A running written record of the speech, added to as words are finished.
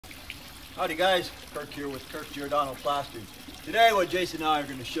Howdy guys, Kirk here with Kirk Giordano Plastering. Today what Jason and I are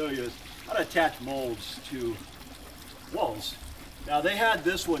going to show you is how to attach molds to walls. Now they had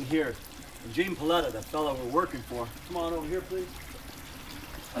this one here, Gene Paletta, that fellow we're working for. Come on over here please.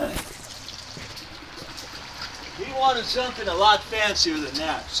 He wanted something a lot fancier than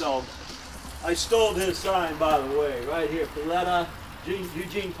that, so I stole his sign, by the way, right here, Paletta,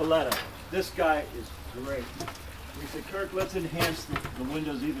 Eugene Paletta. This guy is great. We said, Kirk, let's enhance the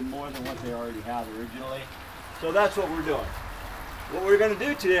windows even more than what they already have originally. So that's what we're doing. What we're going to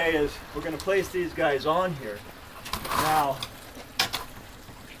do today is we're going to place these guys on here. Now,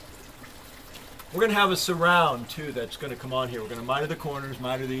 we're going to have a surround too that's going to come on here. We're going to miter the corners,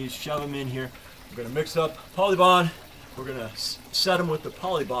 miter these, shove them in here. We're going to mix up polybond. We're going to set them with the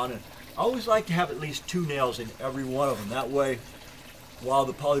polybond. And I always like to have at least 2 nails in every one of them. That way, while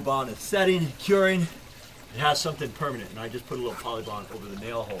the polybond is setting and curing, it has something permanent, and I just put a little polybond over the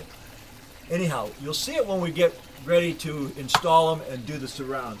nail hole. Anyhow, you'll see it when we get ready to install them and do the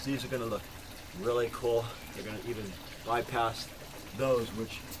surrounds. These are going to look really cool. They're going to even bypass those,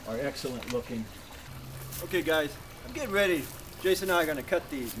 which are excellent looking. Okay guys, I'm getting ready. Jason and I are going to cut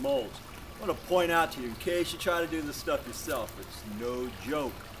these molds. I want to point out to you, in case you try to do this stuff yourself, it's no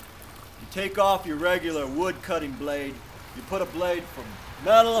joke. You take off your regular wood cutting blade, you put a blade from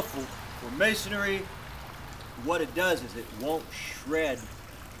metal, for masonry. What it does is it won't shred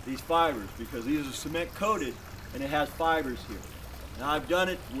these fibers because these are cement coated and it has fibers here. Now I've done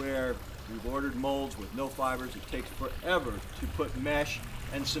it where we've ordered molds with no fibers. It takes forever to put mesh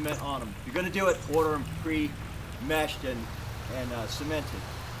and cement on them. If you're going to do it, order them pre-meshed and cemented.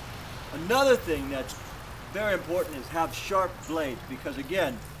 Another thing that's very important is have sharp blades, because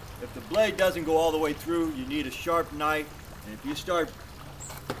again, if the blade doesn't go all the way through, you need a sharp knife, and if you start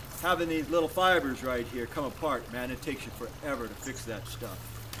having these little fibers right here come apart, man, it takes you forever to fix that stuff.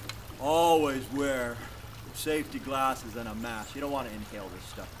 Always wear safety glasses and a mask. You don't want to inhale this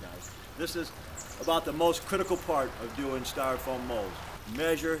stuff, guys. This is about the most critical part of doing styrofoam molds.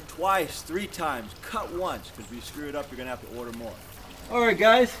 Measure twice, 3 times, cut once, because if you screw it up, you're going to have to order more. Alright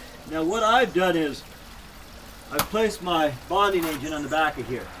guys, now what I've done is I've placed my bonding agent on the back of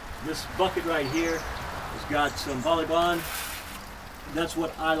here. This bucket right here has got some polybond. That's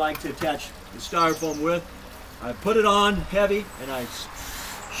what I like to attach the styrofoam with. I put it on heavy and I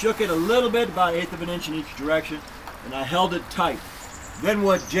shook it a little bit, about 1/8 of an inch in each direction, and I held it tight. Then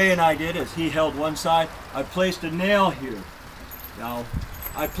what Jay and I did is he held one side. I placed a nail here. Now,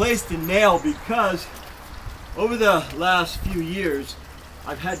 I placed a nail because over the last few years,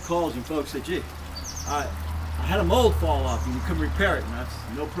 I've had calls and folks say, gee, I had a mold fall off and you can repair it, and that's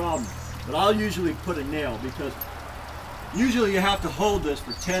no problem. But I'll usually put a nail because usually you have to hold this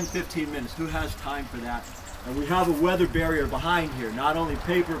for 10-15 minutes. Who has time for that? And we have a weather barrier behind here, not only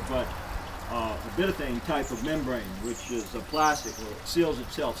paper, but a bituthane type of membrane, which is a plastic, where it seals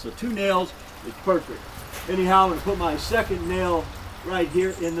itself. So 2 nails is perfect. Anyhow, I'm going to put my second nail right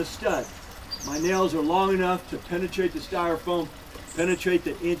here in the stud. My nails are long enough to penetrate the styrofoam, penetrate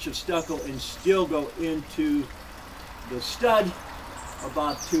the inch of stucco, and still go into the stud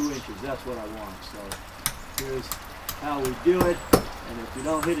about 2 inches. That's what I want. So here's how we do it, and if you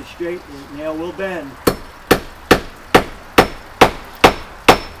don't hit it straight, the nail will bend.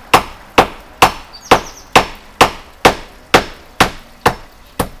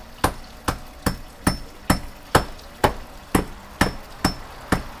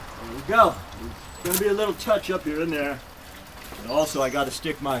 There we go. There's going to be a little touch up here and there, and also I got to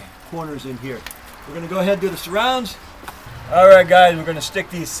stick my corners in here. We're going to go ahead and do the surrounds. Alright guys, we're going to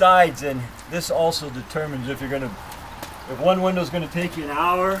stick these sides in. This also determines if one window is going to take you an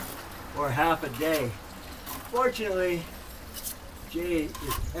hour or half a day. Fortunately, Jay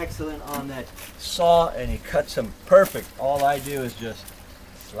is excellent on that saw and he cuts them perfect. All I do is just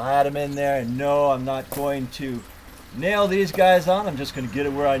slide them in there, and no, I'm not going to nail these guys on. I'm just going to get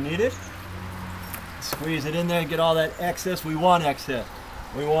it where I need it. Squeeze it in there and get all that excess. We want excess.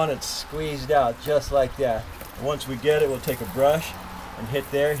 We want it squeezed out just like that. And once we get it, we'll take a brush and hit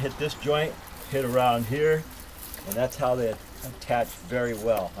there, hit this joint, hit around here, and that's how they attach very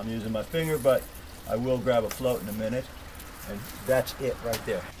well. I'm using my finger, but I will grab a float in a minute, and that's it right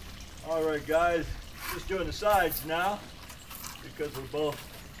there. All right, guys, just doing the sides now because we're both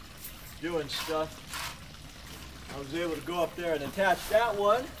doing stuff. I was able to go up there and attach that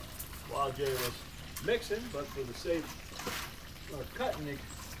one while Jay was mixing, but for the sake of cutting,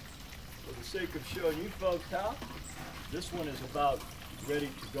 for the sake of showing you folks how, this one is about ready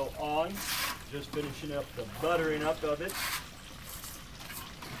to go on. Just finishing up the buttering up of it.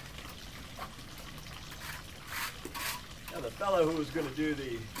 Now the fellow who was going to do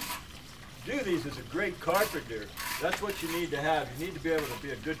the do these is a great carpenter. That's what you need to have. You need to be able to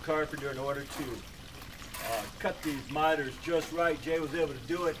be a good carpenter in order to cut these miters just right. Jay was able to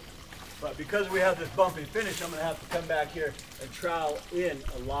do it. But because we have this bumpy finish, I'm going to have to come back here and trowel in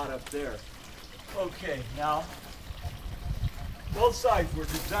a lot up there. Okay, now both sides work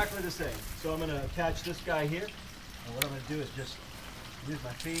exactly the same. So I'm going to attach this guy here. And what I'm going to do is just use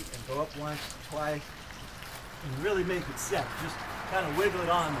my feet and go up once, twice, and really make it set. Just kind of wiggle it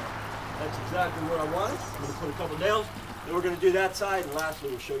on there. That's exactly what I want. I'm going to put a couple nails. Then we're going to do that side, and lastly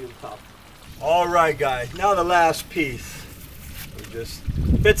we'll show you the top. All right, guys. Now the last piece. It just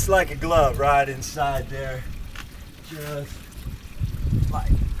fits like a glove right inside there. Just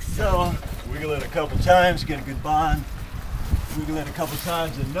like so. Wiggle it a couple times, get a good bond. Wiggle it a couple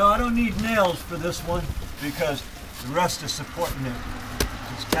times, and no, I don't need nails for this one because the rest is supporting it.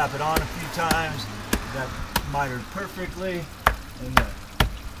 Just tap it on a few times. That mitered perfectly, and then.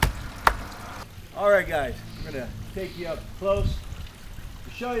 All right, guys, we're gonna take you up close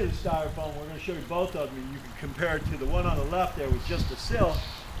to show you the styrofoam. We're gonna show you both of them. You can compare it to the one on the left there with just a sill.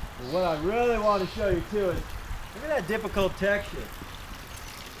 But what I really want to show you too is look at that difficult texture.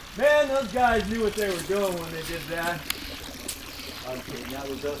 Man, those guys knew what they were doing when they did that. I'm kidding, that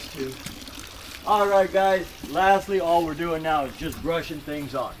was us too. All right, guys, lastly, all we're doing now is just brushing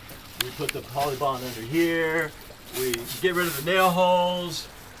things on. We put the polybond under here, we get rid of the nail holes,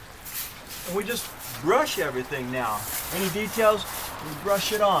 and we just brush everything now. Any details, we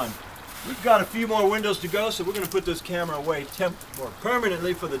brush it on. We've got a few more windows to go, so we're going to put this camera away more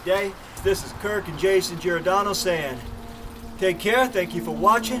permanently for the day. This is Kirk and Jason Giordano saying, take care, thank you for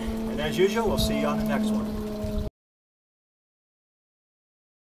watching, and as usual, we'll see you on the next one.